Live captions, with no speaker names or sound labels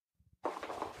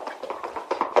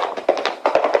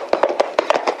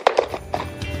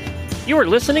You are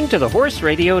listening to the Horse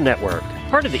Radio Network,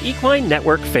 part of the Equine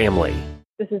Network family.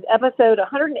 This is episode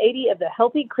 180 of the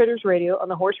Healthy Critters Radio on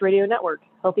the Horse Radio Network.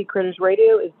 Healthy Critters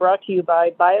Radio is brought to you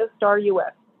by BioStar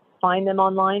US. Find them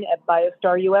online at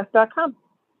biostarus.com.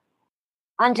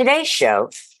 On today's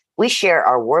show, we share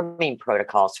our worming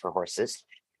protocols for horses.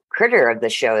 Critter of the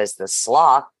show is the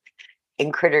sloth.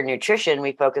 In critter nutrition,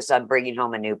 we focus on bringing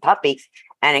home a new puppy.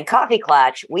 And in Coffee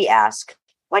Clatch, we ask,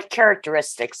 what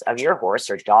characteristics of your horse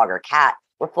or dog or cat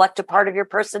reflect a part of your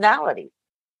personality?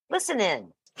 Listen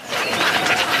in.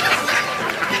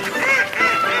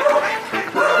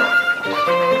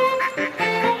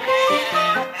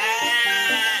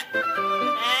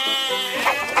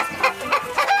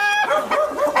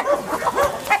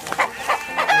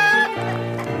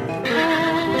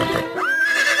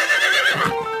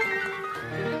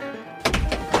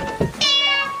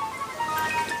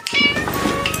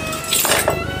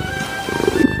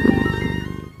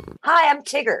 Hi, I'm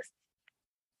Tigger.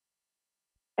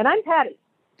 And I'm Patty.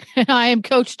 And I am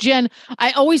Coach Jen.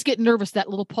 I always get nervous, that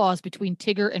little pause between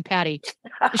Tigger and Patty.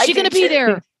 Is she going to be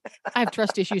there? I have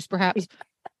trust issues, perhaps.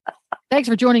 Thanks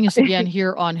for joining us again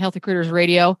here on Healthy Critters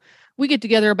Radio. We get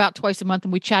together about twice a month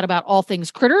and we chat about all things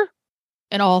critter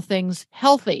and all things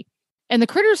healthy. And the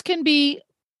critters can be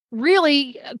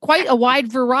really quite a wide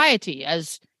variety,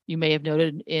 as you may have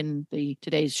noted in the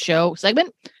today's show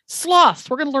segment. Sloths.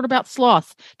 We're going to learn about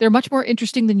sloths. They're much more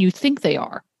interesting than you think they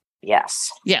are.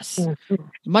 Yes. Yes.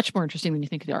 Much more interesting than you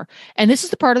think they are. And this is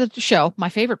the part of the show, my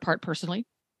favorite part personally.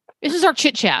 This is our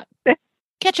chit chat.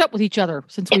 Catch up with each other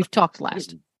since we've talked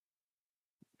last.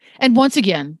 And once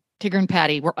again, Tigger and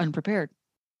Patty were unprepared.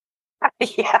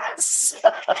 Yes.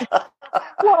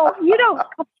 Well, you don't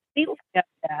completely get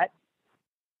that.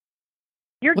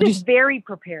 You're just very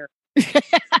prepared.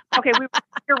 Okay,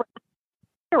 you're right.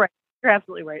 You're right. You're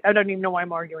absolutely right. I don't even know why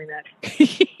I'm arguing that.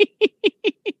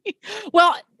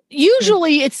 Well,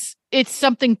 usually it's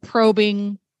something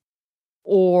probing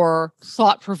or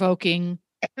thought-provoking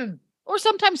or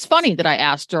sometimes funny that I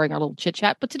ask during our little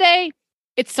chit-chat. But today,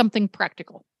 it's something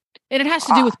practical. And it has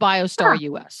to do with BioStar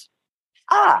US.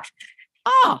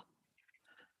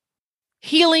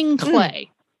 Healing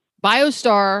clay.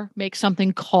 BioStar makes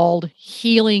something called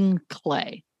healing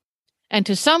clay. And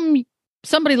to somebody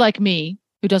like me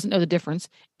who doesn't know the difference,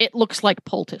 it looks like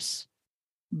poultice,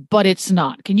 but it's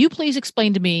not. Can you please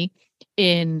explain to me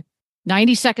in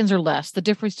 90 seconds or less the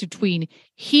difference between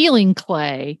healing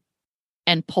clay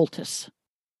and poultice?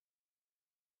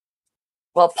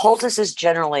 Well, poultice is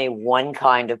generally one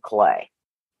kind of clay.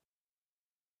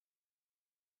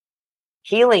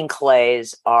 Healing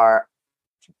clays are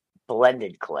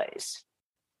blended clays.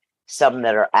 Some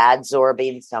that are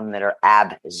adsorbing, some that are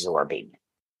absorbing.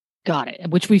 Got it.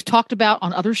 Which we've talked about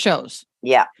on other shows.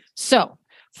 Yeah. So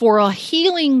for a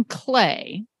healing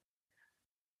clay,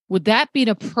 would that be an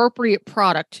appropriate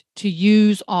product to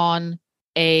use on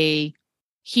a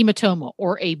hematoma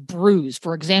or a bruise?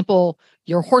 For example,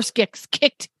 your horse gets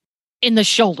kicked in the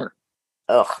shoulder.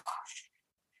 Ugh.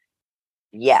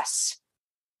 Yes.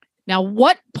 Now,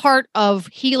 what part of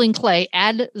healing clay,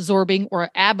 adsorbing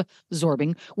or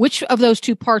absorbing, which of those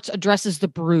two parts addresses the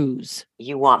bruise?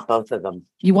 You want both of them.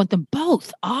 You want them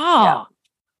both. Yeah.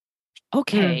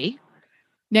 Okay.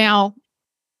 Now,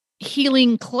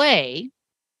 healing clay,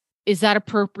 is that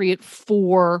appropriate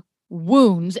for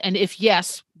wounds? And if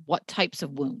yes, what types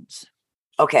of wounds?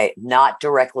 Okay, not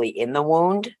directly in the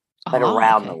wound, but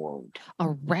around the wound.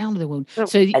 Around the wound.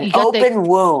 So an open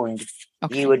wound,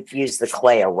 you would use the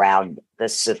clay around the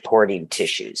supporting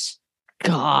tissues.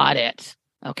 Got it.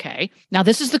 Okay. Now,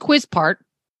 this is the quiz part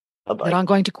that I'm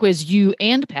going to quiz you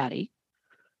and Patty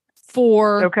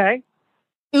for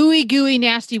ooey gooey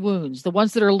nasty wounds, the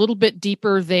ones that are a little bit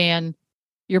deeper than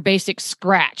your basic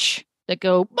scratch that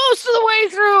go most of the way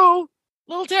through. A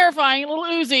little terrifying, a little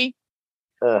oozy.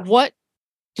 What,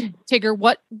 Tigger,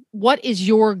 what is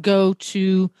your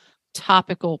go-to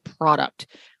topical product?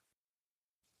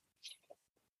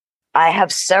 I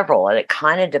have several, and it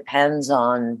kind of depends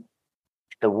on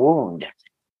the wound.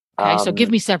 Okay, so give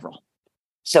me several.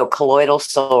 So colloidal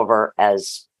silver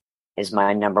is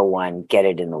my number one. Get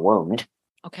it in the wound.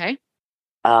 Okay.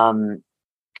 I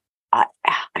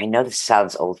know this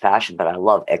sounds old-fashioned, but I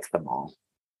love Icthamol.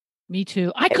 Me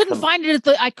too. I couldn't find it at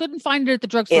the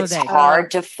drugstore today. It's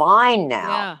hard to find now.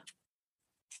 Yeah.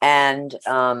 And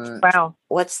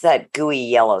what's that gooey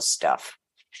yellow stuff?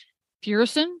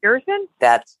 Furacin?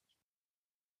 That's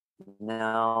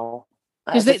no.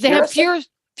 Because they have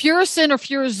furacin or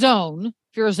furazone.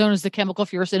 Furazone is the chemical.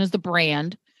 Furacin is the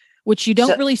brand, which you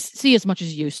don't really see as much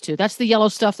as you used to. That's the yellow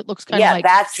stuff that looks kind of like.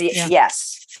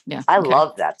 Yes. Yeah. I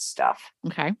love that stuff.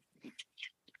 Okay.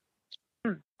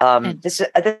 This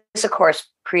of course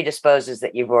predisposes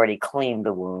that you've already cleaned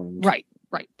the wound. Right,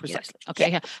 precisely. Yeah.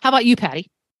 Okay, how about you, Patty?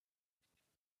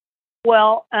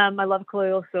 Well, I love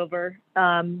colloidal silver.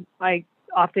 I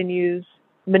often use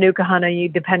Manuka honey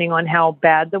depending on how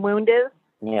bad the wound is.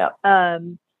 Yeah.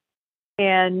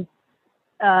 And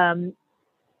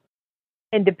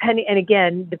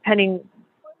depending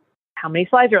how many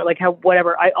slides are, like how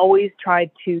whatever, I always try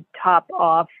to top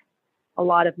off a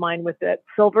lot of mine with that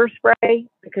silver spray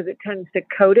because it tends to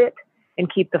coat it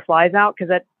and keep the flies out, because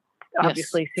that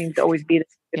obviously seems to always be the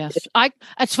yes.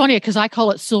 It's funny because I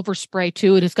call it silver spray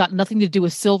too. It has got nothing to do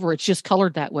with silver. It's just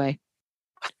colored that way.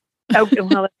 Oh,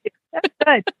 well, that's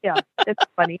good. Yeah, it's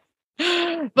funny.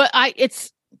 But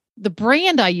it's the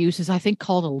brand I use is, I think,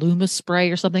 called Illuma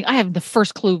spray or something. I have the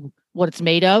first clue what it's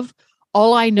made of.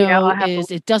 All I know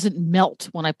is it doesn't melt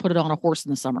when I put it on a horse in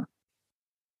the summer.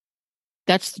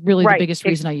 That's really the biggest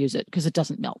reason I use it, because it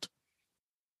doesn't melt.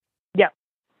 Yeah.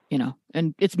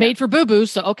 And it's made for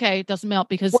boo-boos, so okay, it doesn't melt,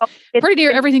 because pretty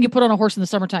near everything you put on a horse in the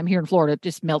summertime here in Florida, it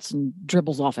just melts and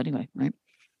dribbles off anyway, right?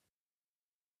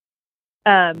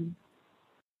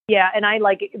 Yeah, and I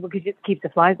like it because it keeps the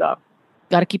flies off.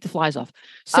 Got to keep the flies off.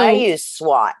 So I use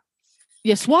SWAT.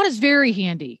 Yeah, SWAT is very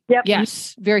handy. Yep.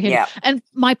 Yes, very handy. Yep. And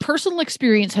my personal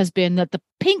experience has been that the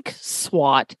pink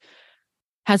SWAT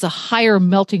has a higher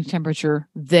melting temperature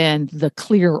than the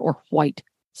clear or white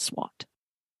SWAT.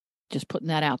 Just putting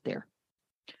that out there.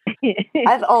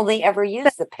 I've only ever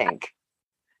used the pink.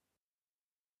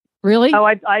 Really? Oh,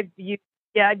 I've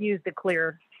used the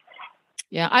clear.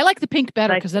 Yeah, I like the pink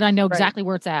better because then I know exactly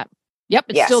where it's at. Yep,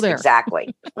 it's still there.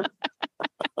 Exactly.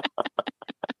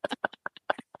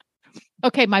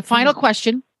 Okay, my final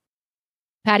question.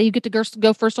 Patty, you get to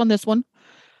go first on this one.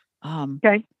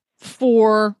 Okay.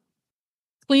 For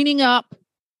cleaning up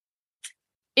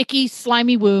icky,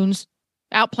 slimy wounds,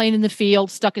 out playing in the field,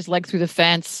 stuck his leg through the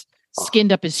fence,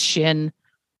 skinned up his shin,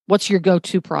 what's your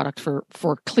go-to product for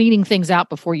cleaning things out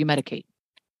before you medicate?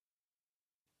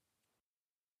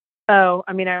 Oh,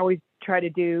 I mean, I always try to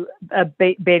do a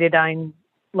betadine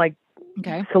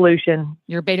solution.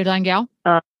 You're a betadine gal?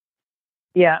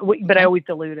 Yeah, but I always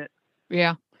dilute it.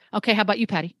 Yeah. Okay, how about you,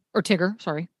 Patty? Or Tigger,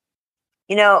 sorry.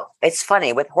 It's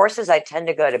funny. With horses, I tend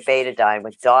to go to betadine.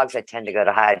 With dogs, I tend to go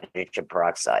to hydrogen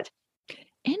peroxide.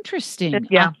 Interesting.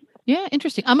 Yeah. Yeah,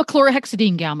 interesting. I'm a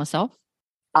chlorhexidine gal myself.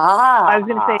 I was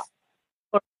going to say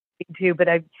chlorhexidine too, but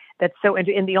that's so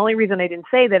interesting. And the only reason I didn't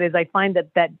say that is I find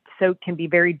that soap can be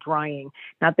very drying.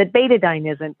 Not that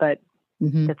betadine isn't, but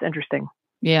that's interesting.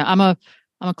 Yeah, I'm a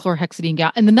chlorhexidine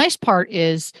gal. And the nice part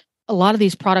is a lot of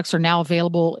these products are now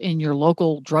available in your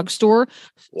local drugstore.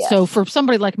 Yes. So for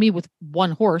somebody like me with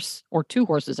one horse, or two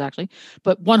horses actually,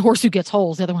 but one horse who gets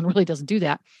holes, the other one really doesn't do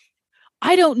that,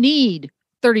 I don't need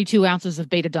 32 ounces of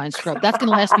betadine scrub. That's going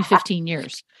to last me 15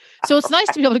 years. So it's nice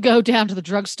to be able to go down to the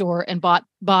drugstore and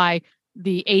buy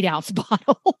the 8-ounce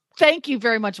bottle. Thank you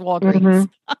very much, Walgreens.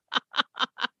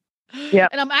 Yeah.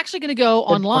 And I'm actually going to go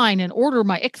online and order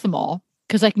my Icthymol,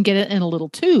 because I can get it in a little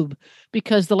tube,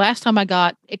 because the last time I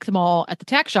got Icthymol at the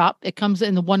tack shop, it comes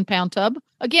in the 1 pound tub.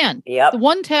 Again, the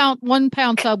 1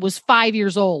 pound tub was 5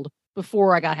 years old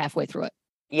before I got halfway through it.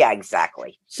 Yeah,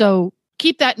 exactly. So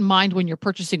keep that in mind when you're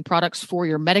purchasing products for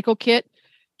your medical kit.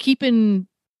 Keep in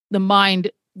the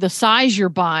mind the size you're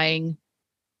buying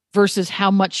versus how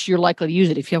much you're likely to use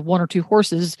it. If you have one or two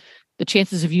horses, the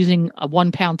chances of using a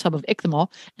 1 pound tub of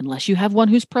Icthymol, unless you have one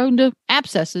who's prone to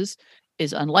abscesses,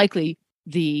 is unlikely.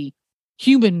 The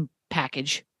human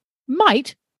package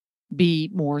might be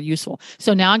more useful.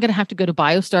 So now I'm going to have to go to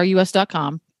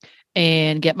biostarus.com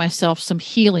and get myself some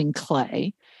healing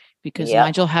clay, because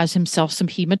Nigel has himself some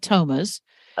hematomas.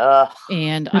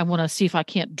 And I want to see if I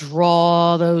can't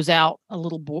draw those out a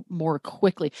little more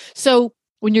quickly. So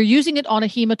when you're using it on a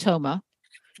hematoma,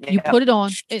 you put it on,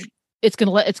 it's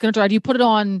going to dry. Do you put it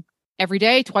on every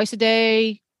day, twice a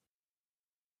day?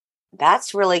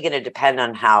 That's really going to depend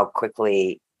on how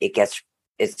quickly it's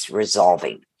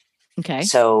resolving. Okay.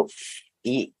 So,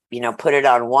 put it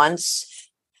on once,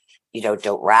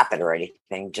 don't wrap it or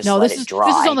anything. Just let it dry.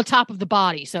 This is on the top of the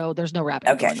body, so there's no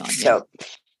wrapping going on. So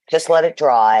just let it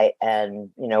dry and,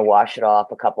 wash it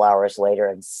off a couple hours later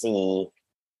and see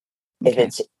if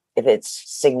it's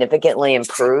significantly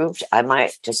improved. I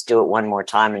might just do it one more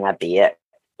time and that'd be it.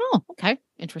 Oh, okay.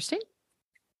 Interesting.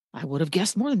 I would have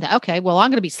guessed more than that. Okay, well, I'm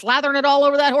going to be slathering it all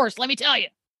over that horse, let me tell you.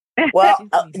 Well,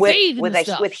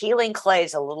 with healing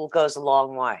clays, a little goes a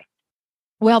long way.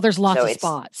 Well, there's lots of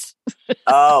spots.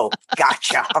 Oh,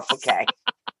 gotcha. Okay.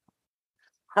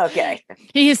 Okay.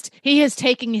 He has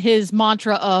taken his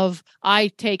mantra of I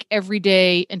take every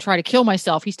day and try to kill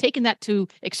myself. He's taken that to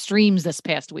extremes this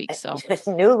past week. So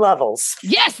new levels.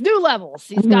 Yes, new levels.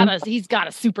 He's got a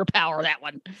superpower, that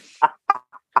one.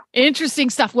 Interesting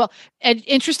stuff. Well,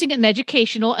 interesting and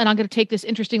educational. And I'm going to take this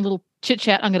interesting little chit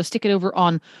chat. I'm going to stick it over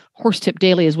on Horse Tip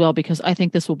Daily as well, because I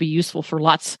think this will be useful for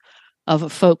lots of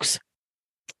folks.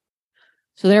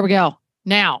 So there we go.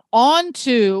 Now on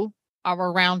to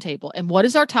our roundtable. And what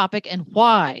is our topic and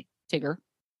why, Tigger?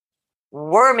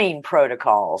 Worming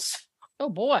protocols. Oh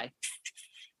boy.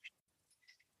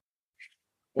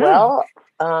 Well,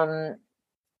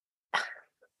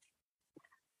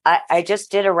 I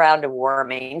just did a round of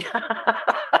worming.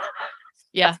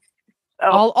 Yeah.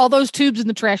 All those tubes in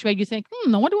the trash made you think, I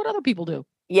wonder what other people do.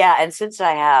 Yeah. And since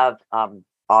I have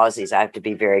Aussies, I have to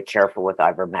be very careful with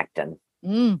ivermectin.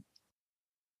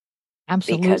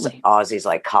 Absolutely. Because Aussies,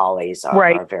 like collies,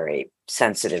 are very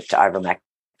sensitive to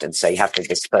ivermectin. So you have to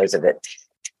dispose of it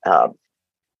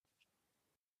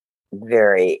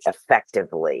very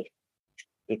effectively.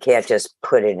 You can't just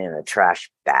put it in a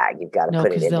trash bag. You've got to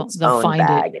put it in its own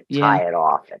bag and tie it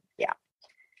off. And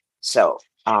So,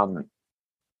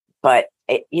 but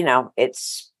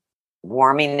it's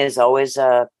worming is always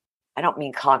I don't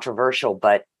mean controversial,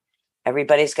 but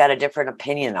everybody's got a different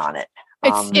opinion on it.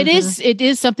 It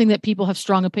is something that people have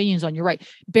strong opinions on. You're right.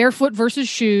 Barefoot versus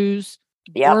shoes,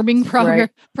 worming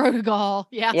protocol.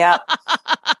 Yeah. Yeah.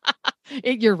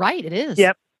 You're right. It is.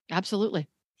 Yep. Absolutely.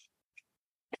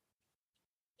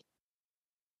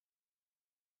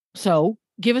 So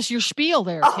give us your spiel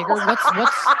there, Tigger. What's I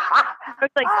was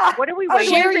like, what are we waiting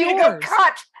share yours?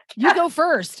 You go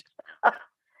first.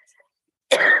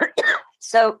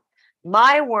 So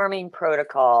my worming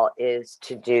protocol is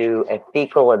to do a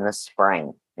fecal in the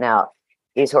spring. Now,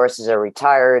 these horses are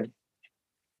retired.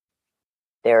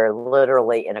 They're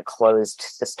literally in a closed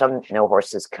system. No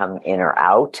horses come in or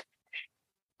out.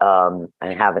 And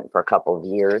haven't for a couple of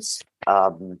years.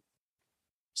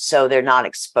 So they're not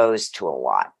exposed to a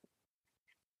lot.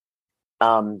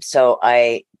 So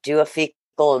I do a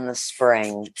fecal in the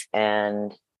spring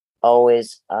and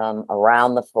always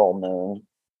around the full moon.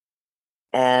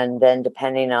 And then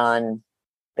depending on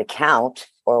the count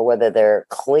or whether they're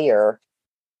clear,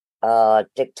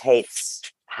 dictates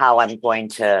how I'm going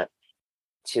to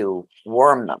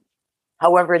worm them.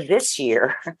 However, this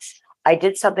year I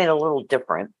did something a little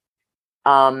different.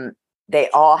 They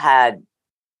all had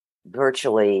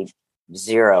virtually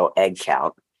zero egg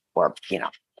count, or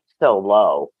so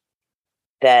low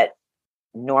that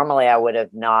normally I would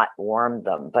have not wormed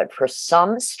them. But for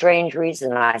some strange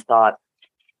reason, I thought,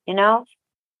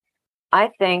 I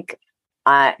think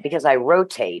because I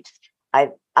rotate, I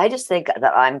just think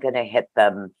that I'm going to hit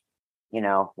them,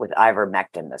 with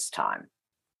ivermectin this time.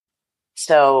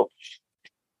 So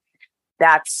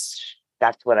that's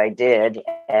what I did.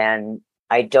 And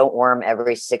I don't worm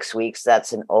every 6 weeks.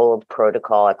 That's an old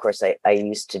protocol. Of course, I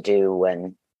used to do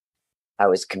when I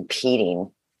was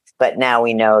competing, but now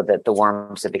we know that the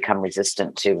worms have become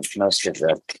resistant to most of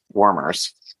the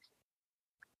wormers.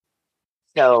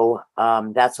 So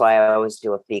that's why I always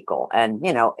do a fecal. And,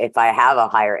 if I have a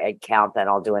higher egg count, then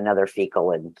I'll do another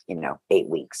fecal in, 8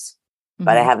 weeks. Mm-hmm.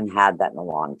 But I haven't had that in a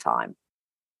long time.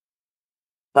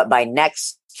 But by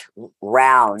next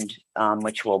round,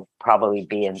 which will probably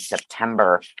be in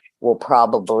September, will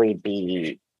probably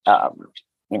be,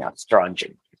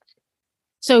 stringent.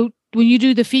 So when you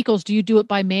do the fecals, do you do it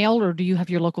by mail or do you have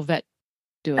your local vet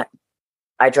do it?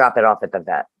 I drop it off at the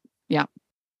vet. Yeah.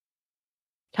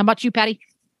 How about you, Patty?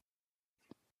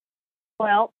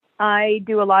 Well, I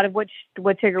do a lot of what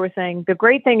Tigger was saying. The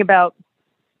great thing about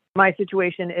my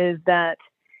situation is that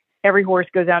every horse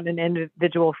goes out in an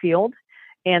individual field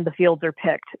and the fields are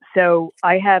picked. So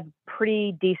I have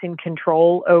pretty decent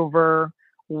control over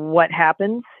what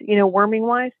happens, worming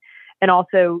wise. And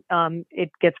also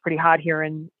it gets pretty hot here,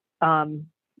 and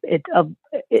it's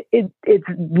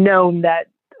known that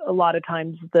a lot of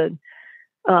times the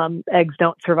eggs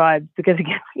don't survive because it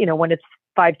gets, when it's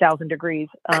 5,000 degrees,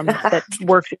 that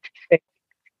works.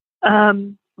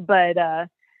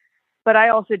 But I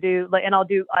also do I'll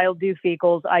do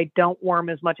fecals. I don't worm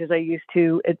as much as I used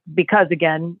to. It's because,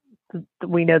 again,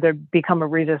 we know they're become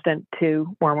resistant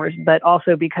to wormers, but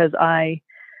also because I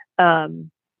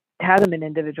have them in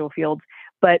individual fields.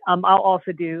 But I'll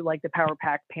also do the Power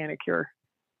Pack Panicure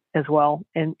as well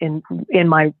in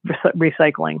my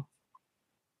recycling.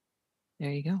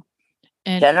 There you go.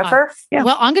 And Jennifer?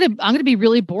 Well, I'm gonna be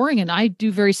really boring, and I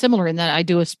do very similar in that I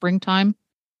do a springtime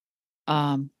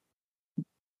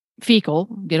fecal,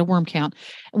 get a worm count.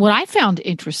 And what I found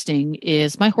interesting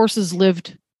is my horses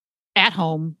lived at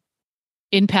home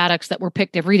in paddocks that were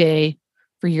picked every day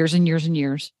for years and years and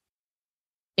years.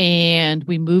 And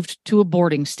we moved to a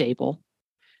boarding stable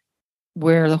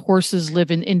where the horses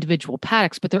live in individual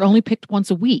paddocks, but they're only picked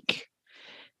once a week.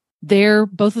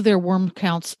 Both of their worm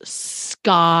counts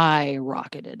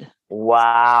skyrocketed.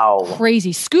 Wow.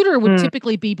 Crazy. Scooter would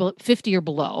typically be 50 or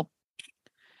below.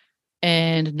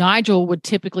 And Nigel would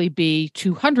typically be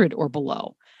 200 or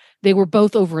below. They were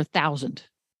both over 1,000.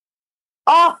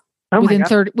 Oh,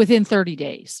 within 30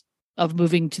 days of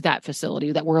moving to that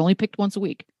facility that were only picked once a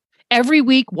week. Every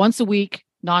week, once a week,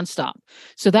 nonstop.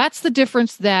 So that's the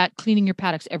difference that cleaning your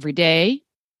paddocks every day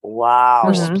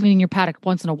versus cleaning your paddock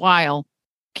once in a while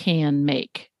can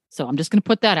make. So I'm just going to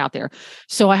put that out there.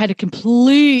 So I had to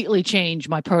completely change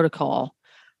my protocol.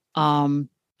 And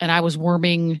I was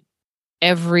worming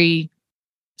every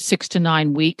 6 to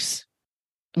 9 weeks.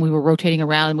 And we were rotating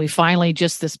around. And we finally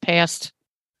just this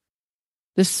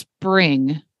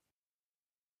spring,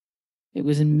 it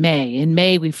was in May. In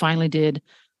May, we finally did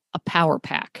a power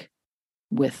pack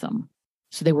with them.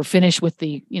 So they were finished with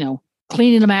the,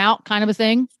 cleaning them out kind of a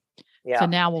thing. Yeah. So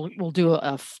now we'll do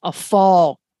a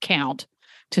fall count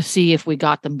to see if we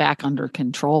got them back under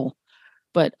control.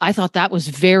 But I thought that was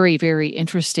very, very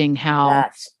interesting how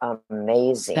that's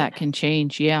amazing. That can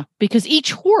change. Yeah. Because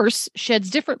each horse sheds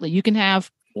differently. You can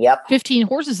have 15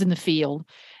 horses in the field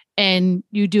and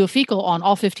you do a fecal on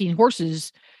all 15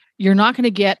 horses. You're not going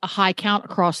to get a high count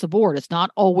across the board. It's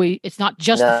not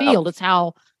just the field. It's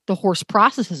how the horse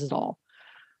processes it all.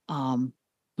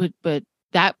 But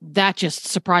that just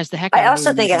surprised the heck out of me. I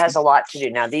also think it has a lot to do.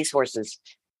 Now, these horses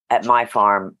at my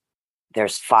farm,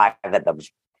 there's 5 of them.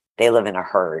 They live in a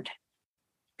herd.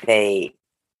 They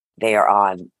are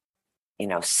on,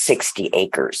 60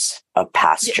 acres of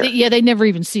pasture. Yeah, they never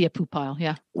even see a poop pile.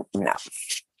 Yeah. No.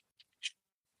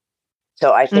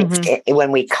 So I think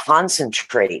when we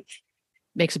concentrate,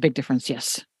 makes a big difference.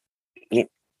 Yes. It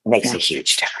makes a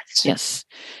huge difference.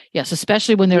 Yes.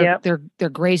 Especially when they're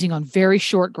grazing on very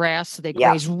short grass. So they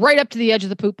graze right up to the edge of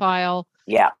the poop pile.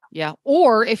 Yeah. Yeah.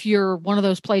 Or if you're one of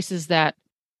those places that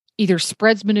either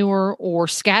spreads manure or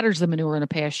scatters the manure in a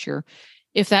pasture,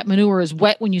 if that manure is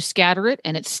wet when you scatter it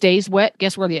and it stays wet,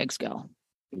 guess where the eggs go?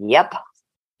 Yep.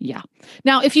 Yeah.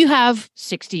 Now, if you have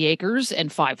 60 acres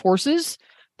and 5 horses,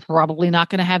 probably not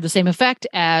going to have the same effect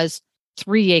as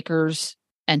 3 acres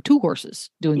and 2 horses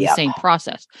doing the same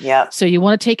process. Yeah. So you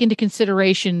want to take into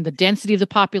consideration the density of the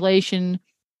population,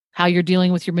 how you're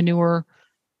dealing with your manure.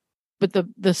 But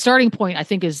the starting point, I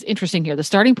think, is interesting here. The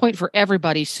starting point for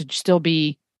everybody should still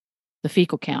be the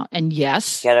fecal count. And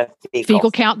yes,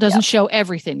 fecal count doesn't show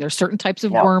everything. There's certain types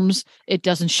of worms it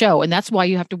doesn't show. And that's why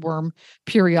you have to worm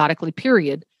periodically,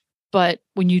 period. But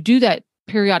when you do that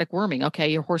periodic worming,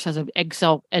 okay, your horse has an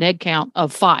egg count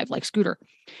of 5, like Scooter.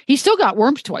 He still got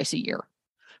wormed twice a year.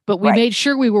 But we made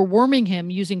sure we were worming him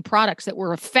using products that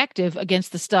were effective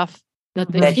against the stuff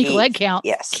that the fecal egg count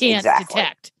can't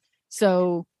detect.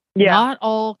 So not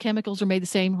all chemicals are made the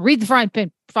same. Read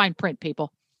the fine print,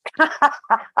 people.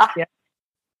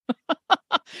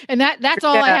 And that's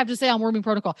all I have to say on worming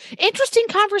protocol. Interesting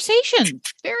conversation.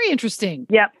 Very interesting.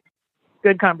 Yep.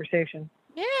 Good conversation.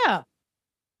 Yeah.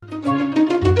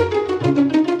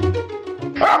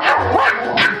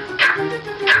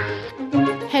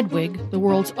 Hedwig, the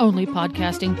world's only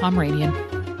podcasting Pomeranian.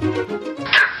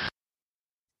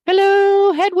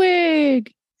 Hello,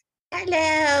 Hedwig.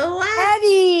 Hello.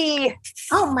 Eddie.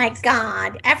 Oh my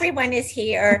God. Everyone is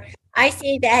here. I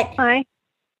see that. Hi.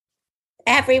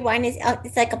 Everyone is,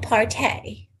 it's like a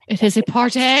party. It is a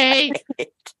party.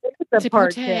 It's a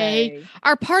party.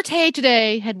 Our party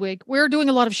today, Hedwig, we're doing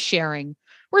a lot of sharing.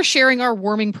 We're sharing our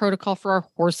worming protocol for our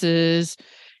horses,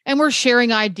 and we're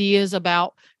sharing ideas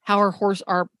about how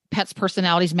our pets'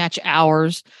 personalities match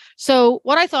ours. So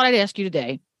what I thought I'd ask you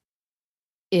today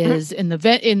is in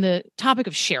the topic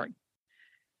of sharing.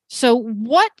 So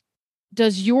what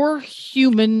does your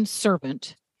human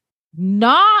servant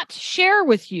not share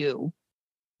with you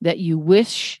that you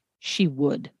wish she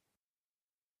would?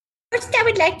 First, I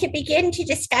would like to begin to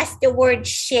discuss the word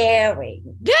sharing.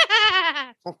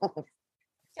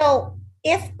 So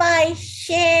if by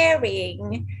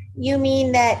sharing, you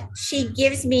mean that she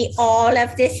gives me all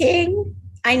of the thing,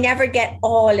 I never get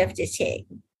all of the thing.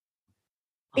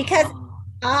 Because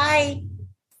I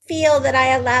feel that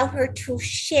I allow her to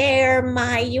share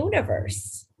my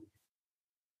universe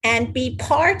and be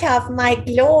part of my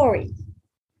glory.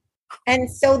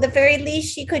 And so the very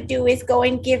least she could do is go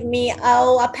and give me,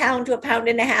 a pound to a pound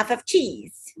and a half of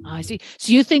cheese. I see.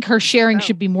 So you think her sharing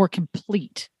should be more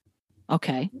complete?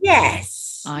 Okay.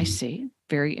 Yes. I see.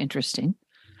 Very interesting.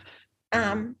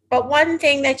 But one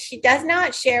thing that she does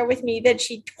not share with me that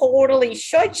she totally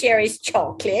should share is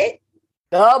chocolate.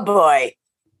 Oh boy.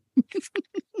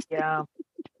 Yeah.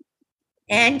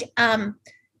 And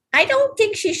I don't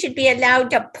think she should be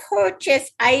allowed to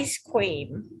purchase ice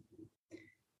cream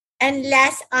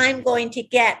unless I'm going to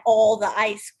get all the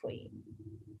ice cream.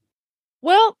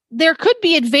 Well, there could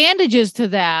be advantages to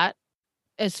that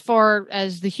as far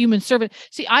as the human servant.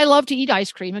 See, I love to eat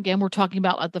ice cream. Again, we're talking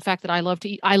about the fact that I love to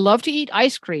eat. I love to eat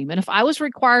ice cream. And if I was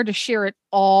required to share it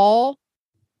all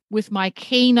with my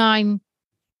canine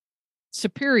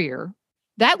superior,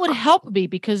 that would help me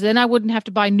because then I wouldn't have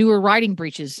to buy newer riding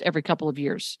breeches every couple of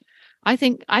years. I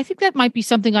think that might be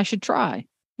something I should try.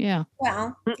 Yeah.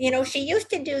 Well, she used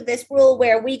to do this rule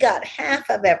where we got half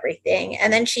of everything,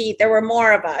 and then there were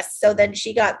more of us. So then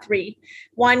she got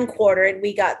 1/4 and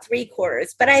we got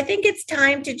 3/4. But I think it's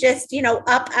time to just,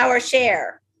 up our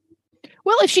share.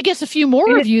 Well, if she gets a few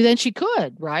more of you, then she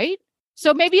could, right?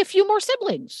 So maybe a few more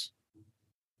siblings.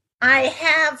 I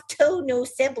have 2 new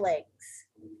siblings.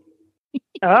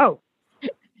 Oh.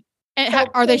 And So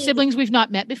are they siblings we've not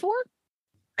met before?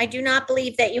 I do not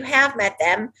believe that you have met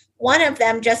them. One of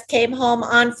them just came home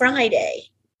on Friday.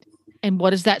 And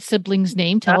what is that sibling's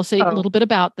name? Tell us a little bit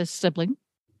about this sibling.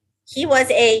 He was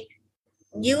a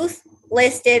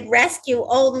youth-listed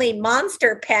rescue-only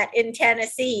monster pet in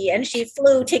Tennessee, and she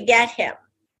flew to get him.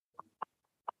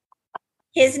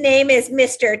 His name is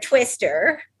Mr.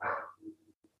 Twister.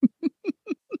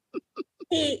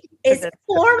 He is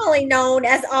formally known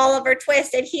as Oliver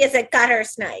Twist, and he is a gutter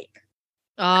snipe.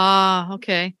 Ah,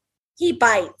 okay. He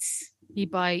bites. He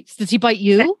bites. Does he bite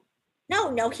you?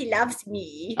 No, he loves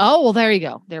me. Oh, well, there you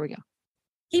go. There we go.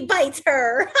 He bites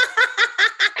her.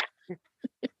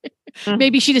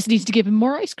 Maybe she just needs to give him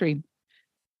more ice cream.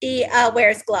 She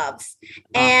wears gloves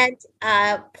and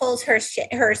pulls her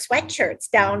sweatshirts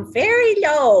down very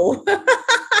low.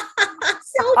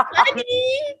 So funny.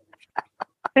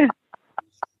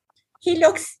 He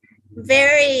looks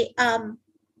very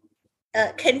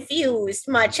confused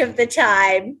much of the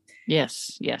time.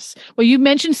 Yes. Well, you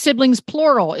mentioned siblings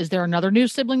plural. Is there another new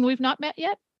sibling we've not met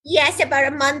yet? Yes, about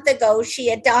a month ago, she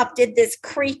adopted this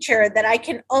creature that I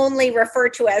can only refer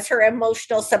to as her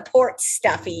emotional support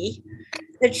stuffy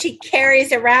that she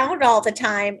carries around all the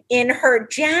time in her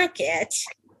jacket.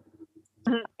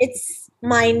 It's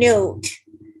minute,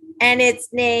 and it's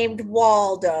named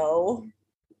Waldo.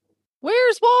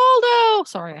 Where's Waldo?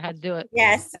 Sorry, I had to do it.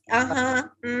 Yes. Uh-huh.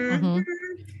 Mm-hmm.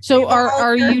 So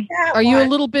are you a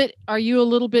little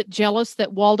bit jealous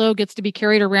that Waldo gets to be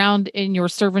carried around in your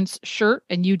servant's shirt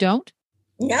and you don't?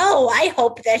 No, I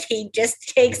hope that he just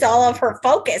takes all of her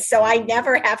focus so I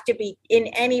never have to be in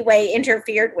any way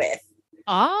interfered with.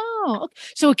 Oh,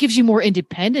 so it gives you more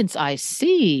independence. I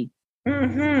see.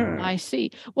 Mm-hmm. I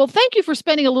see. Well, thank you for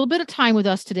spending a little bit of time with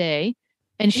us today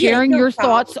and sharing your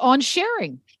thoughts on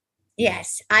sharing.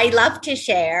 Yes, I love to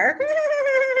share.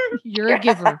 You're a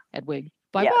giver, Hedwig.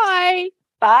 Bye-bye. Yes.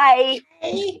 Bye.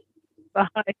 Bye.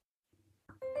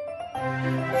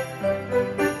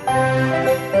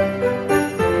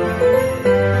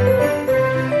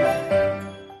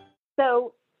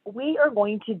 So we are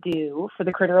going to do, for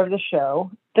the critter of the show,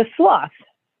 the sloth.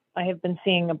 I have been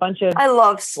seeing a bunch of... I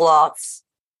love sloths.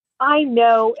 I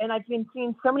know, and I've been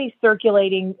seeing so many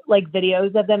circulating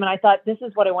videos of them, and I thought this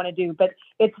is what I want to do. But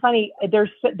it's funny, there's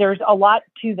a lot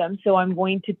to them, so I'm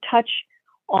going to touch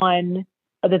on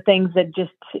the things that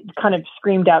just kind of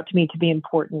screamed out to me to be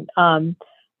important.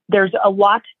 There's a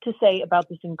lot to say about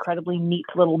this incredibly neat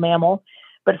little mammal,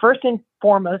 but first and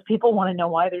foremost, people want to know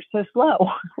why they're so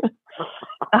slow.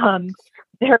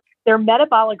 Their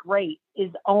metabolic rate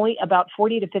is only about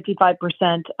 40 to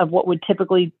 55% of what would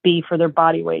typically be for their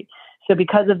body weight. So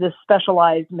because of this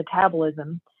specialized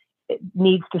metabolism, it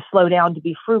needs to slow down to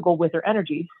be frugal with their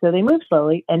energy. So they move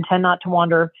slowly and tend not to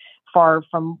wander far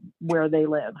from where they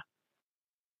live.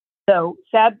 So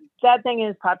sad thing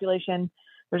is population.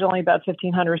 There's only about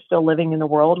 1,500 still living in the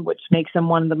world, which makes them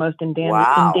one of the most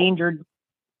endangered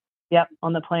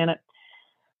on the planet.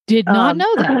 Did not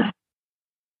know that.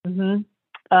 Mm-hmm.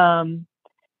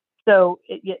 So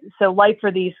life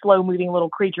for these slow-moving little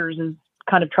creatures is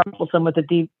kind of troublesome with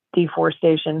the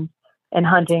deforestation and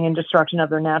hunting and destruction of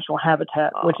their natural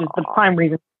habitat, which is the prime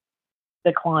reason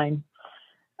for decline.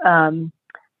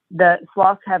 The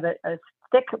sloths have a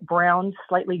thick brown,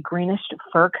 slightly greenish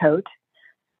fur coat.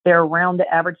 They're around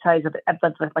the average size of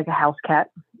like a house cat.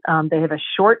 They have a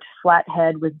short, flat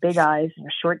head with big eyes and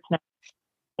a short snout,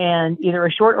 and either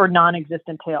a short or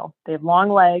non-existent tail. They have long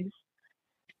legs,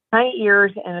 tiny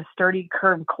ears, and a sturdy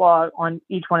curved claw on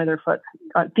each one of their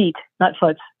feet, not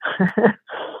foots.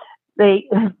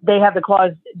 they have the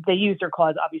claws. They use their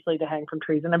claws obviously to hang from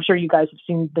trees, and I'm sure you guys have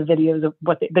seen the videos of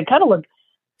what they kind of look.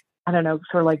 I don't know,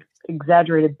 sort of like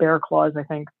exaggerated bear claws, I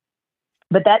think.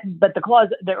 But the claws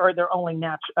are their only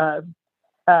natural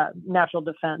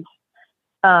defense.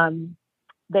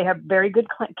 They have very good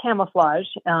camouflage,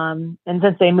 and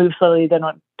since they move slowly, they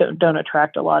don't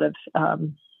attract a lot of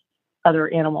other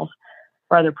animals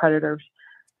or other predators.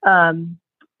 Some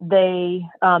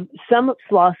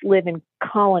sloths live in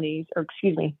colonies, or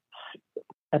excuse me,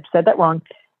 I've said that wrong.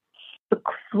 The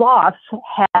sloths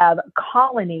have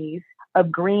colonies of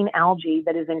green algae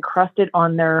that is encrusted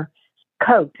on their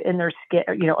coat, in their skin,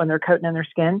 on their coat and in their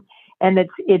skin, and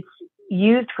it's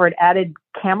used for an added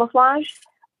camouflage.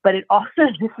 But it also,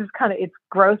 it's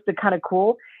gross but kind of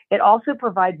cool. It also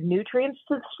provides nutrients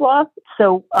to the sloth.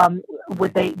 So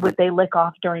would they lick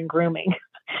off during grooming?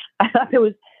 I thought it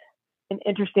was an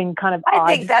interesting kind of odd.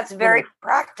 I think that's very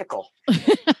practical.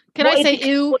 Can I say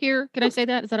ew here? Can I say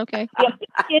that? Is that okay? Yeah,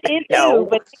 it is ew,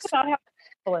 but think about how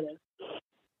practical it is.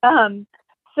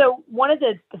 So one of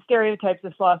the stereotypes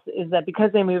of sloths is that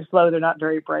because they move slow, they're not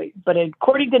very bright. But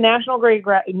according to National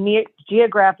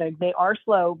Geographic, they are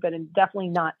slow, but definitely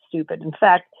not stupid. In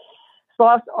fact,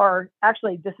 sloths are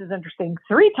actually, this is interesting,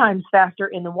 3 times faster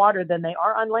in the water than they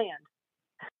are on land.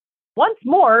 Once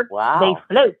more, They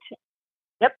float.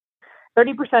 Yep,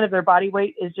 30% of their body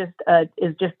weight is just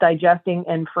digesting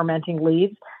and fermenting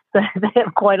leaves. So they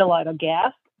have quite a lot of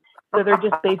gas. So they're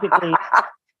just basically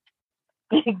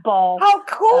big balls. How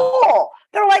cool!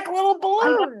 They're like little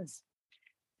balloons.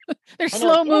 They're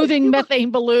slow-moving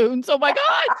methane balloons. Oh my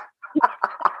God!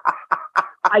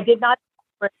 I did not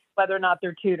know whether or not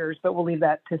they're tutors, but we'll leave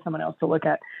that to someone else to look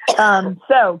at.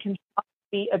 So can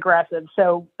be aggressive.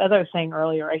 So as I was saying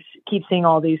earlier, I keep seeing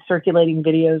all these circulating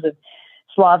videos of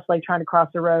sloths like trying to cross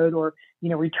the road, or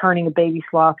returning a baby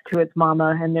sloth to its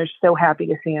mama, and they're so happy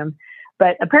to see them.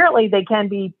 But apparently, they can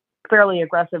be fairly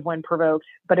aggressive when provoked,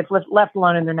 but if left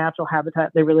alone in their natural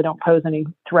habitat, they really don't pose any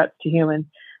threats to humans.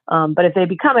 But if they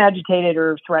become agitated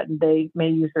or threatened, they may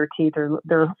use their teeth or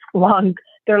their long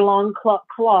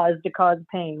claws to cause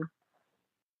pain.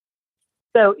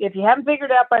 So if you haven't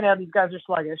figured it out by now, these guys are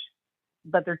sluggish,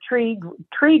 but they're tree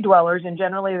dwellers, and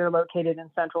generally they're located in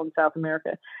Central and South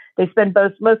America. They spend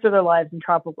most of their lives in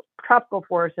tropical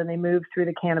forests, and they move through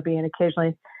the canopy and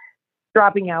occasionally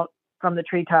dropping out from the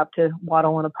treetop to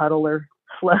waddle in a puddle or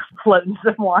float in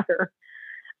some water.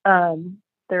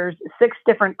 There's 6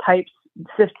 different types,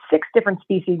 6 different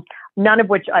species, none of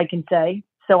which I can say.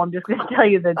 So I'm just going to tell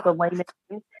you the layman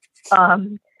names.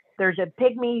 There's a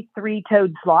pygmy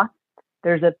 3-toed sloth.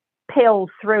 There's a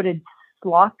pale-throated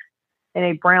sloth and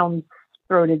a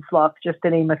brown-throated sloth, just to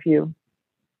name a few.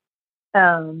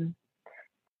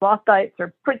 Sloth diets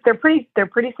are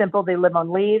pretty simple. They live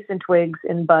on leaves and twigs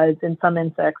and buds and some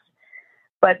insects,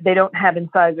 but they don't have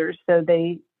incisors, so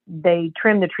they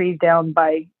trim the trees down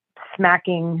by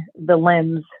smacking the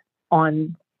limbs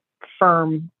on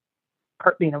firm,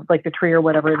 like the tree or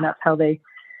whatever, and that's how they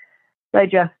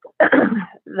digest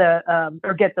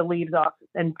or get the leaves off,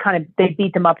 and they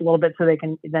beat them up a little bit so they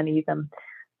can then eat them.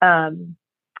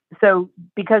 So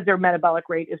because their metabolic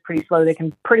rate is pretty slow, they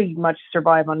can pretty much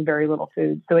survive on very little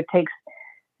food. So it takes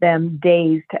them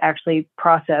days to actually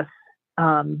process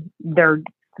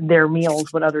their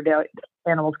meals, what other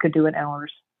animals could do in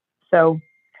hours. So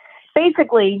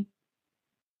basically,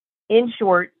 in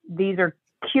short, these are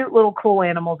cute little cool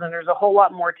animals, and there's a whole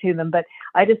lot more to them. But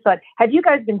I just thought, have you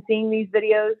guys been seeing these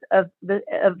videos of the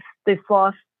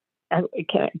sloth? I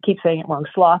keep saying it wrong,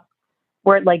 sloth,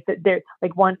 where they're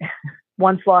like one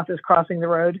sloth is crossing the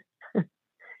road.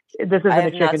 This isn't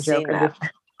a chicken joke.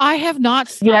 I have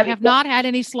not. I have not had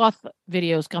any sloth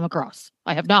videos come across.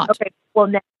 I have not. Okay.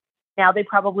 Well, now they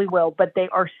probably will, but they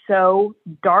are so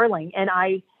darling. And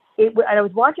I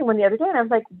was watching one the other day, and I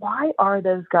was like, why are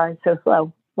those guys so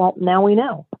slow? Well, now we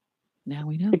know. Now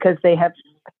we know. Because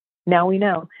now we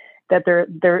know that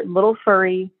they're little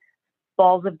furry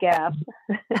balls of gas.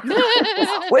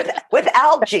 with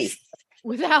algae.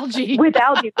 With algae. With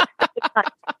algae.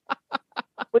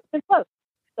 Which is close.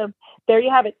 So there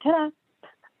you have it. Ta-da.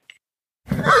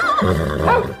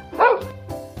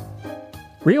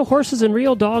 Real horses and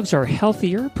real dogs are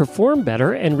healthier, perform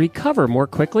better, and recover more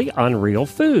quickly on real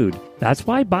food. That's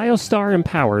why BioStar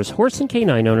empowers horse and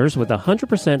canine owners with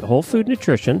 100% whole food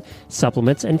nutrition,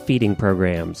 supplements, and feeding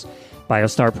programs.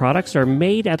 BioStar products are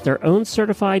made at their own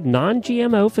certified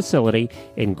non-GMO facility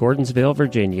in Gordonsville,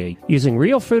 Virginia, using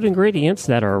real food ingredients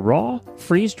that are raw,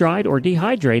 freeze-dried, or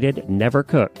dehydrated, never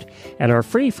cooked, and are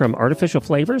free from artificial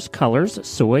flavors, colors,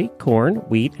 soy, corn,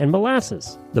 wheat, and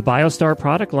molasses. The BioStar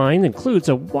product line includes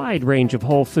a wide range of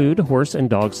whole food, horse and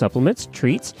dog supplements,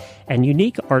 treats, and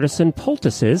unique artisan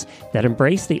poultices that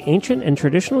embrace the ancient and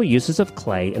traditional uses of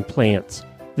clay and plants.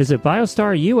 Visit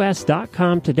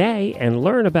biostarus.com today and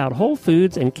learn about whole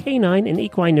foods and canine and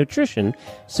equine nutrition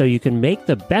so you can make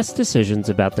the best decisions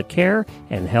about the care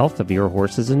and health of your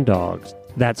horses and dogs.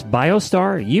 That's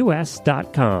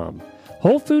biostarus.com.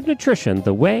 Whole food nutrition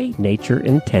the way nature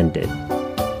intended.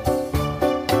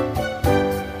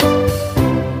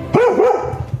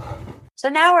 So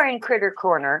now we're in Critter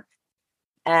Corner,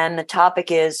 and the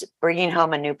topic is bringing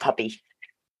home a new puppy.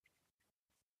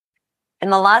 In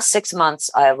the last 6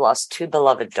 months, I have lost 2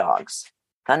 beloved dogs,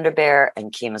 Thunder Bear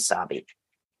and Kemosabe.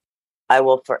 I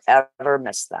will forever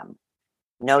miss them.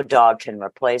 No dog can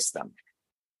replace them.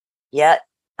 Yet,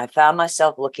 I found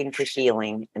myself looking for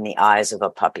healing in the eyes of a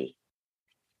puppy.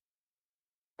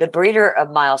 The breeder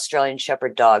of my Australian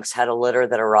Shepherd dogs had a litter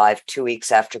that arrived 2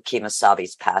 weeks after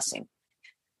Kemosabe's passing.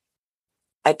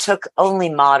 I took only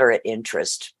moderate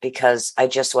interest because I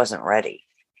just wasn't ready.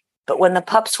 But when the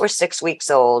pups were 6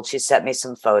 weeks old, she sent me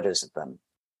some photos of them.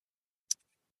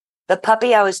 The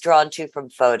puppy I was drawn to from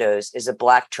photos is a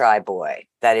black tri-boy,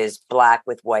 that is, black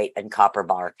with white and copper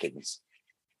markings.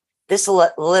 This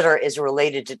litter is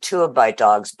related to 2 of my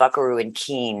dogs, Buckaroo and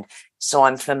Keen, so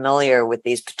I'm familiar with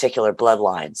these particular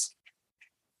bloodlines.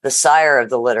 The sire of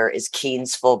the litter is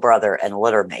Keen's full brother and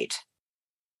litter mate.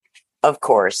 Of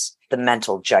course, the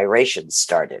mental gyrations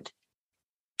started.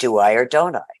 Do I or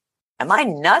don't I? Am I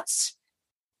nuts?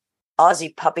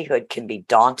 Aussie puppyhood can be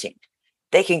daunting.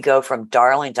 They can go from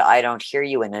darling to I don't hear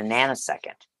you in a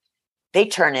nanosecond. They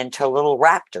turn into little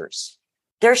raptors.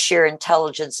 Their sheer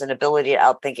intelligence and ability to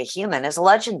outthink a human is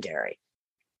legendary.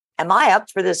 Am I up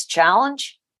for this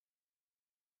challenge?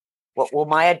 What will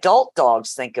my adult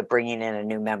dogs think of bringing in a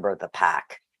new member of the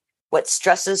pack? What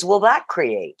stresses will that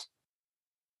create?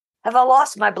 Have I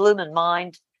lost my bloomin'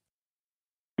 mind?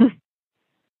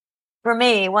 For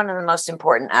me, one of the most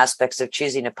important aspects of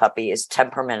choosing a puppy is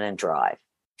temperament and drive.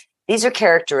 These are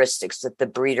characteristics that the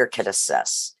breeder can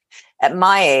assess. At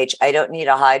my age, I don't need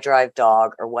a high drive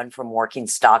dog or one from working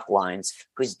stock lines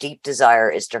whose deep desire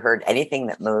is to herd anything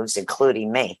that moves,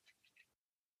 including me.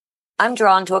 I'm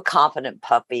drawn to a confident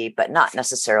puppy, but not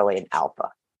necessarily an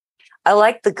alpha. I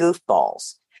like the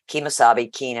goofballs.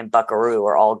 Kemosabe, Keen, and Buckaroo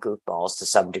are all goofballs to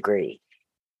some degree.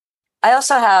 I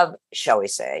also have, shall we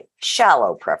say,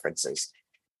 shallow preferences.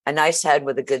 A nice head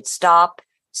with a good stop,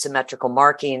 symmetrical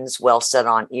markings, well set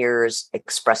on ears,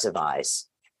 expressive eyes.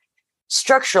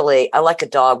 Structurally, I like a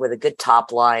dog with a good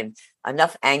top line,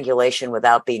 enough angulation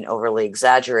without being overly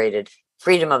exaggerated,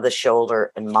 freedom of the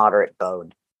shoulder, and moderate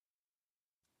bone.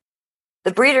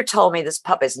 The breeder told me this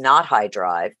pup is not high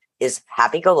drive, is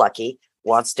happy-go-lucky,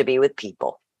 wants to be with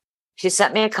people. She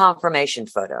sent me a confirmation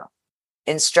photo.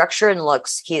 In structure and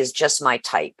looks, he is just my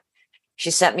type.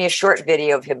 She sent me a short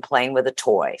video of him playing with a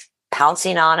toy,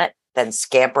 pouncing on it, then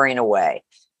scampering away.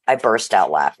 I burst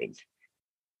out laughing.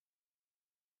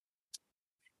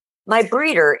 My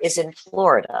breeder is in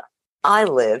Florida. I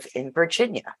live in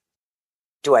Virginia.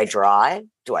 Do I drive?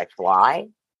 Do I fly?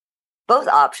 Both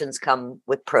options come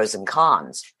with pros and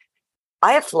cons.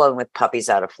 I have flown with puppies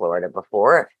out of Florida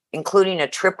before, including a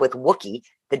trip with Wookie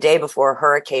the day before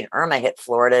Hurricane Irma hit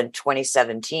Florida in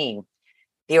 2017.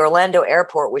 The Orlando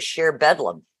airport was sheer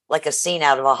bedlam, like a scene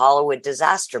out of a Hollywood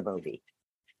disaster movie.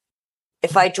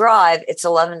 If I drive, it's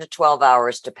 11 to 12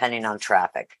 hours depending on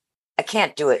traffic. I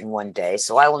can't do it in one day,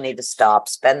 so I will need to stop,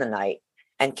 spend the night,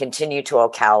 and continue to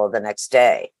Ocala the next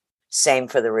day. Same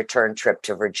for the return trip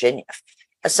to Virginia.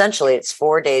 Essentially, it's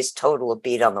 4 days total of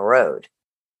beat on the road.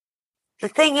 The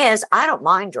thing is, I don't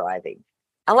mind driving.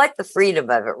 I like the freedom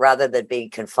of it rather than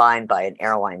being confined by an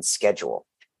airline schedule.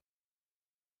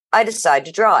 I decide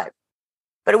to drive.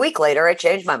 But a week later, I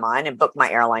change my mind and book my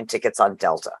airline tickets on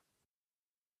Delta.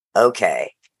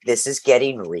 Okay, this is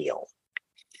getting real.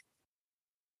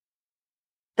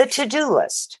 The to-do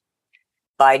list.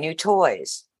 Buy new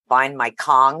toys. Find my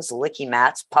Kongs, licky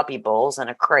mats, puppy bowls,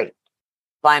 and a crate.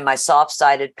 Find my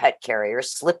soft-sided pet carrier,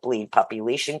 slip lead puppy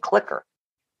leash, and clicker.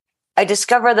 I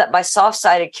discover that my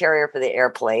soft-sided carrier for the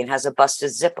airplane has a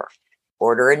busted zipper.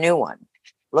 Order a new one.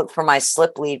 Look for my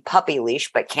slip lead puppy leash,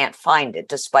 but can't find it,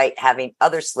 despite having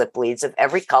other slip leads of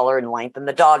every color and length in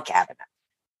the dog cabinet.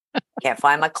 Can't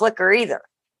find my clicker either.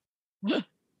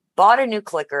 Bought a new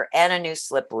clicker and a new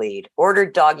slip lead.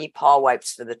 Ordered doggy paw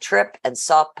wipes for the trip and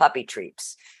soft puppy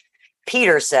treats.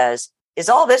 Peter says, "Is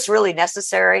all this really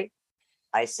necessary?"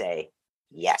 I say,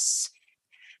 yes.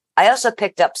 I also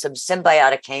picked up some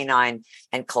Symbiotic Canine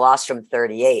and Colostrum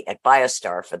 38 at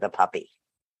BioStar for the puppy.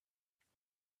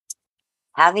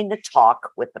 Having the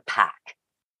talk with the pack.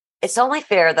 It's only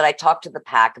fair that I talk to the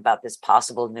pack about this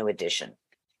possible new addition.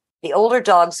 The older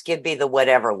dogs give me the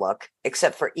whatever look,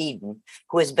 except for Eden,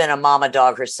 who has been a mama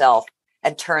dog herself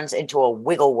and turns into a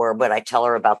wiggle worm when I tell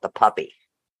her about the puppy.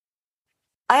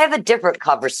 I have a different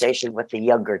conversation with the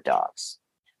younger dogs,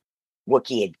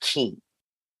 Wookie and Keen.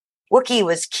 Wookie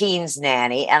was Keen's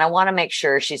nanny, and I want to make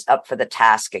sure she's up for the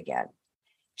task again.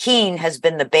 Keen has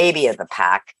been the baby of the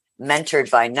pack, mentored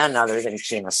by none other than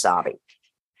Kemosabe.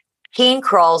 Keen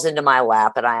crawls into my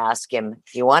lap, and I ask him,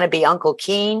 "You want to be Uncle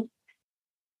Keen?"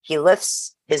 He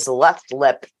lifts his left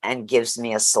lip and gives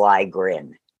me a sly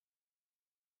grin.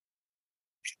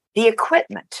 The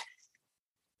equipment.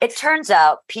 It turns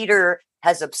out Peter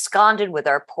has absconded with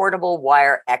our portable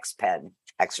wire X pen,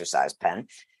 exercise pen,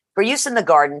 for use in the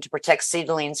garden to protect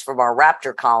seedlings from our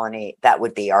raptor colony. That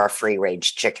would be our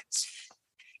free-range chickens.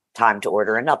 Time to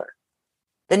order another.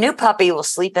 The new puppy will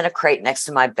sleep in a crate next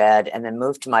to my bed and then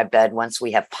move to my bed once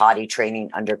we have potty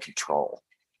training under control.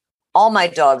 All my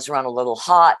dogs run a little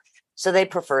hot, so they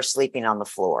prefer sleeping on the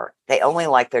floor. They only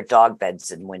like their dog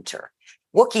beds in winter.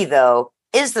 Wookie, though,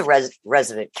 is the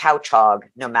resident couch hog,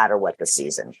 no matter what the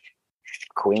season.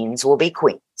 Queens will be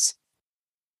queens.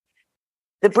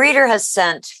 The breeder has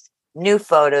sent new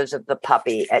photos of the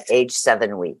puppy at age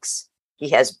 7 weeks. He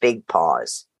has big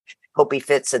paws. Hope he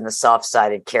fits in the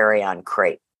soft-sided carry-on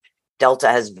crate. Delta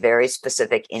has very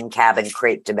specific in-cabin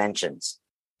crate dimensions.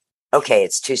 Okay,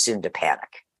 it's too soon to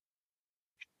panic.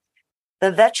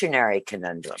 The veterinary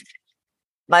conundrum.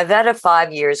 My vet of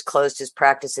 5 years closed his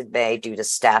practice in May due to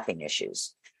staffing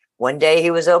issues. One day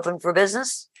he was open for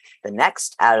business. The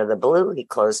next, out of the blue, he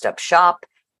closed up shop,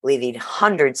 leaving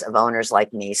hundreds of owners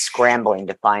like me scrambling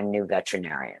to find new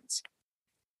veterinarians.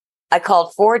 I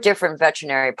called 4 different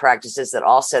veterinary practices that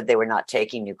all said they were not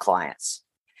taking new clients.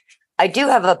 I do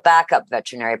have a backup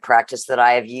veterinary practice that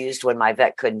I have used when my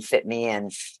vet couldn't fit me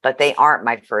in, but they aren't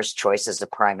my first choice as a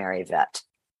primary vet.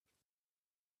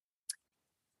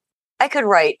 I could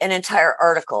write an entire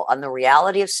article on the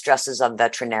reality of stresses on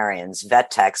veterinarians,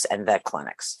 vet techs, and vet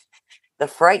clinics. The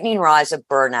frightening rise of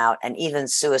burnout and even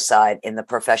suicide in the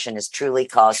profession is truly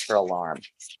cause for alarm.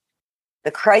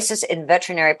 The crisis in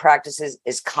veterinary practices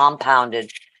is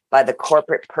compounded by the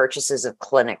corporate purchases of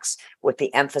clinics with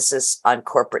the emphasis on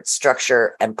corporate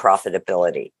structure and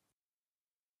profitability.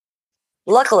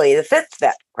 Luckily, the 5th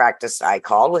vet practice I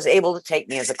called was able to take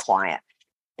me as a client.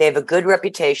 They have a good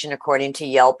reputation according to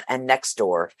Yelp and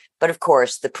Nextdoor, but of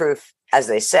course, the proof, as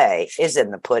they say, is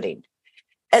in the pudding.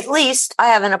 At least I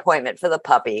have an appointment for the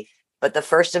puppy, but the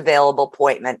first available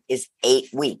appointment is 8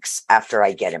 weeks after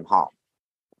I get him home.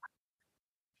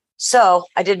 So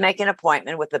I did make an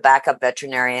appointment with the backup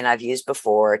veterinarian I've used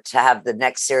before to have the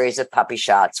next series of puppy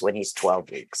shots when he's 12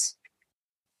 weeks.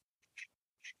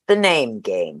 The name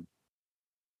game.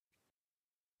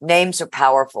 Names are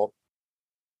powerful.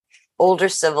 Older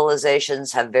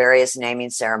civilizations have various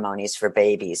naming ceremonies for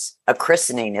babies. A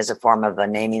christening is a form of a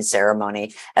naming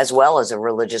ceremony, as well as a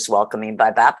religious welcoming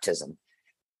by baptism.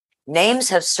 Names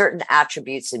have certain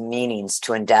attributes and meanings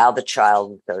to endow the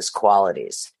child with those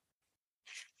qualities.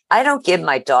 I don't give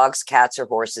my dogs, cats, or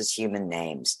horses human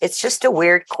names. It's just a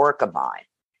weird quirk of mine.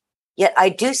 Yet I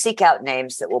do seek out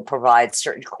names that will provide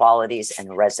certain qualities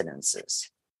and resonances.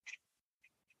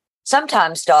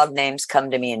 Sometimes dog names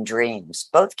come to me in dreams.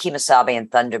 Both Kemosabe and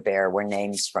Thunder Bear were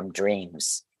names from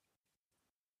dreams.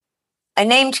 I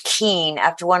named Keen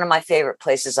after one of my favorite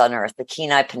places on Earth, the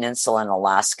Kenai Peninsula in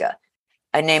Alaska.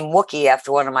 I named Wookie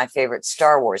after one of my favorite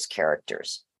Star Wars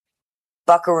characters.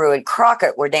 Buckaroo and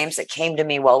Crockett were names that came to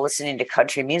me while listening to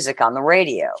country music on the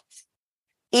radio.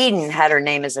 Eden had her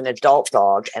name as an adult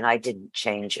dog, and I didn't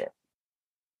change it.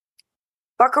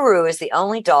 Buckaroo is the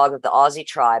only dog of the Aussie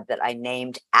tribe that I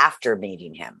named after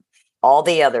meeting him. All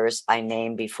the others I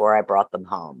named before I brought them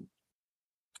home.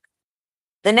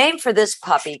 The name for this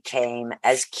puppy came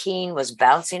as Keen was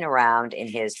bouncing around in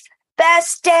his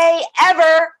best day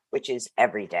ever, which is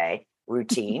every day,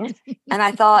 routine. And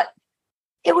I thought,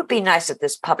 it would be nice if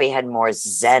this puppy had more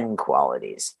Zen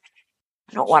qualities.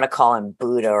 I don't want to call him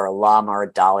Buddha or Lama or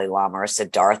Dalai Lama or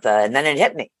Siddhartha. And then it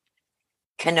hit me.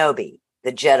 Kenobi,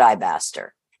 the Jedi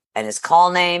Master, and his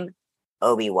call name,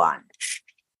 Obi-Wan.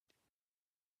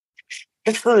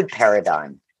 The food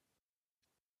paradigm.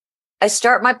 I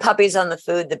start my puppies on the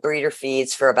food the breeder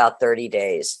feeds for about 30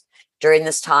 days. During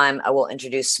this time, I will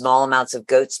introduce small amounts of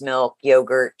goat's milk,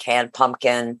 yogurt, canned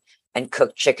pumpkin, and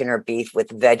cooked chicken or beef with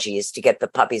veggies to get the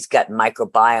puppy's gut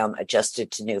microbiome adjusted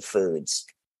to new foods.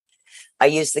 I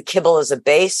use the kibble as a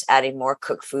base, adding more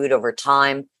cooked food over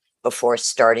time before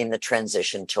starting the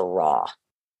transition to raw.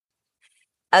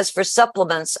 As for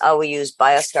supplements, I will use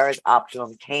BioStar's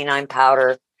Optimum Canine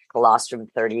Powder, Colostrum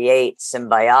 38,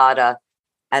 Symbiota,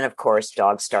 and of course,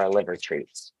 DogStar liver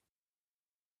treats.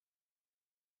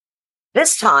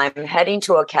 This time, heading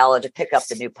to Ocala to pick up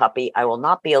the new puppy, I will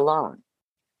not be alone.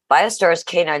 BioStar's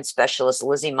canine specialist,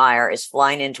 Lizzie Meyer, is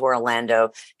flying into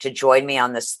Orlando to join me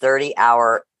on this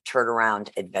 30-hour turnaround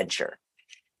adventure.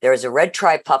 There is a red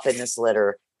tri-pup in this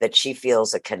litter that she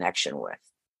feels a connection with.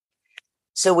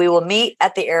 So we will meet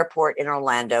at the airport in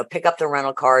Orlando, pick up the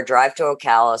rental car, drive to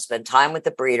Ocala, spend time with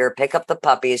the breeder, pick up the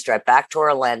puppies, drive back to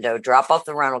Orlando, drop off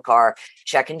the rental car,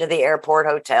 check into the airport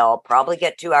hotel, probably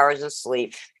get 2 hours of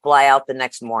sleep, fly out the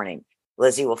next morning.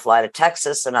 Lizzie will fly to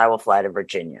Texas and I will fly to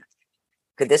Virginia.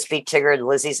 Could this be Tigger and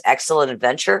Lizzie's excellent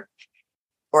adventure?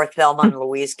 Or Thelma and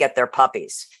Louise get their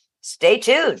puppies? Stay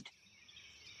tuned.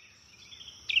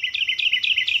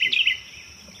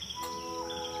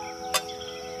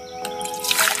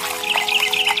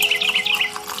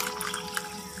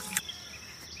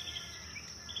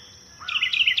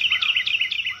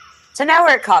 So now we're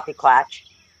at Coffee Klatch,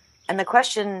 and the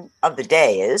question of the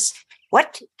day is,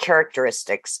 what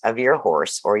characteristics of your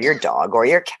horse or your dog or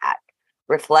your cat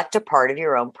reflect a part of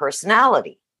your own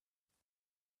personality?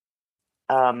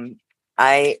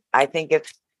 I think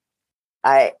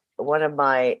one of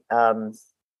my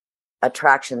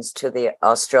attractions to the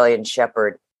Australian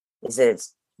Shepherd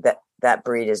is that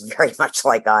breed is very much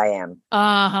like I am.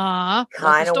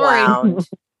 Kind of wound,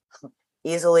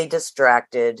 easily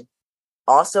distracted,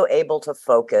 also able to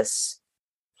focus,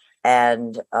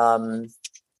 and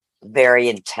very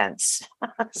intense.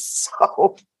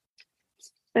 So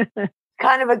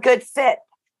kind of a good fit.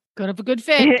 Kind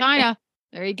of.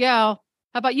 There you go.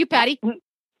 How about you, Patty?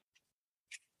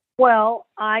 Well,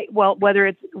 whether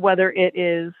it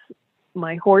is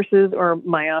my horses or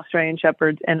my Australian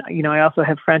Shepherds, and I also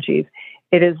have Frenchies,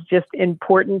 it is just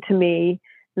important to me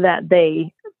that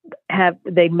they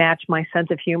match my sense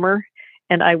of humor.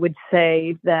 And I would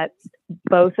say that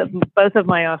both of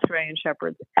my Australian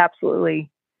Shepherds absolutely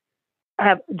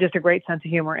have just a great sense of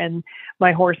humor. And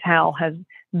my horse Hal has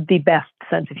the best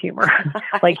sense of humor.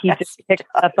 Like he just picks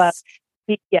stuff up.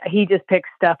 He just picks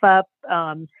stuff up.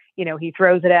 He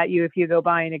throws it at you if you go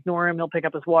by and ignore him. He'll pick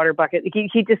up his water bucket.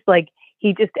 He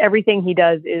just everything he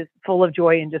does is full of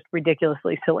joy and just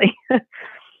ridiculously silly.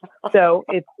 So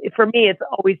for me, it's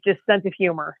always just sense of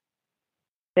humor.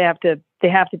 They have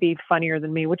to be funnier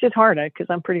than me, which is hard because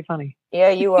I'm pretty funny.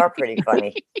 Yeah, you are pretty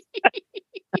funny.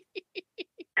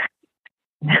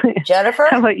 Jennifer?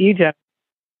 How about you, Jeff?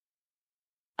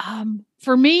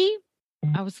 For me,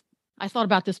 I thought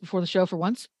about this before the show for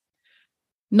once.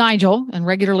 Nigel, and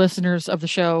regular listeners of the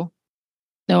show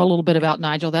know a little bit about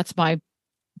Nigel. That's my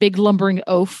big lumbering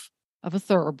oaf of a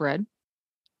thoroughbred.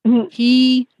 Mm-hmm.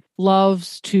 He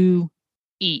loves to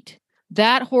eat.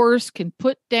 That horse can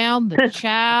put down the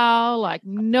chow like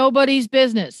nobody's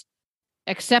business,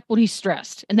 except when he's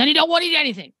stressed. And then he don't want to eat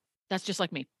anything. That's just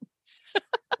like me.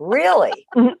 Really?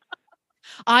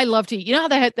 I love to eat. You know how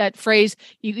they had that phrase,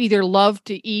 you either love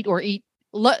to eat or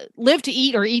live to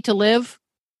eat or eat to live?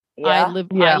 Yeah.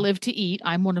 I live to eat.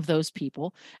 I'm one of those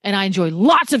people. And I enjoy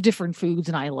lots of different foods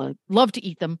and I love to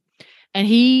eat them. And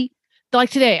like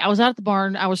today, I was out at the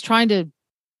barn. I was trying to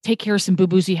take care of some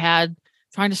boo-boos he had,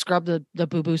 trying to scrub the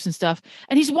boo-boos and stuff.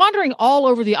 And he's wandering all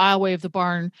over the aisleway of the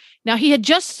barn. Now, he had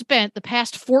just spent the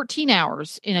past 14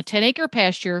 hours in a 10-acre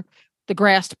pasture, the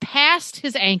grass past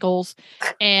his ankles,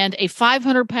 and a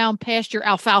 500-pound pasture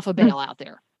alfalfa bale out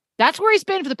there. That's where he's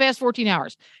been for the past 14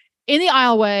 hours. In the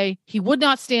aisleway, he would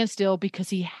not stand still because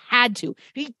he had to.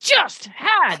 He just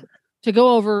had to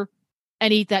go over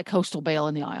and eat that coastal bale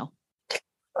in the aisle.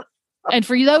 And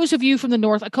for those of you from the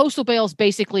north, a coastal bale is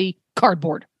basically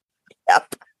cardboard.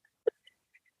 Yep.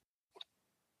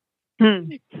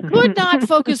 Could not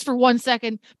focus for 1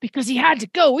 second because he had to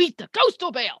go eat the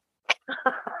coastal bale.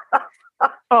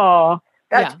 Oh,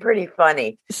 that's pretty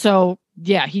funny. So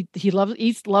yeah, he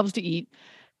loves to eat.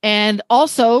 And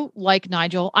also, like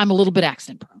Nigel, I'm a little bit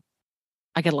accident prone.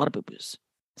 I get a lot of boo-boos.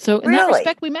 So in that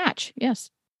respect, we match.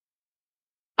 Yes.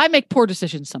 I make poor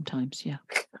decisions sometimes. Yeah.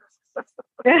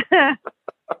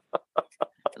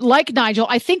 Like Nigel,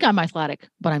 I think I'm athletic,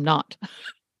 but I'm not.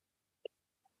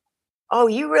 Oh,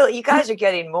 you guys are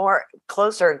getting more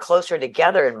closer and closer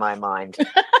together in my mind.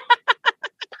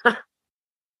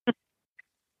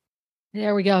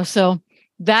 There we go. So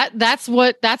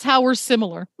That's how we're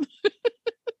similar.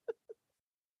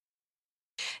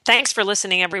 Thanks for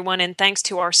listening, everyone, and thanks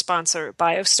to our sponsor,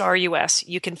 BioStar US.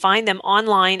 You can find them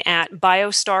online at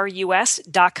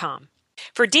biostarus.com.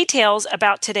 For details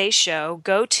about today's show,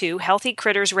 go to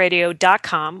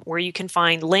healthycrittersradio.com, where you can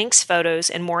find links, photos,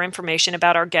 and more information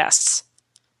about our guests.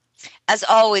 As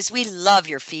always, we love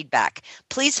your feedback.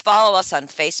 Please follow us on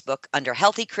Facebook under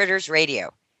Healthy Critters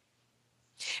Radio.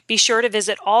 Be sure to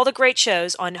visit all the great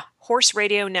shows on Horse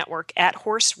Radio Network at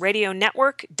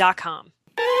horseradionetwork.com.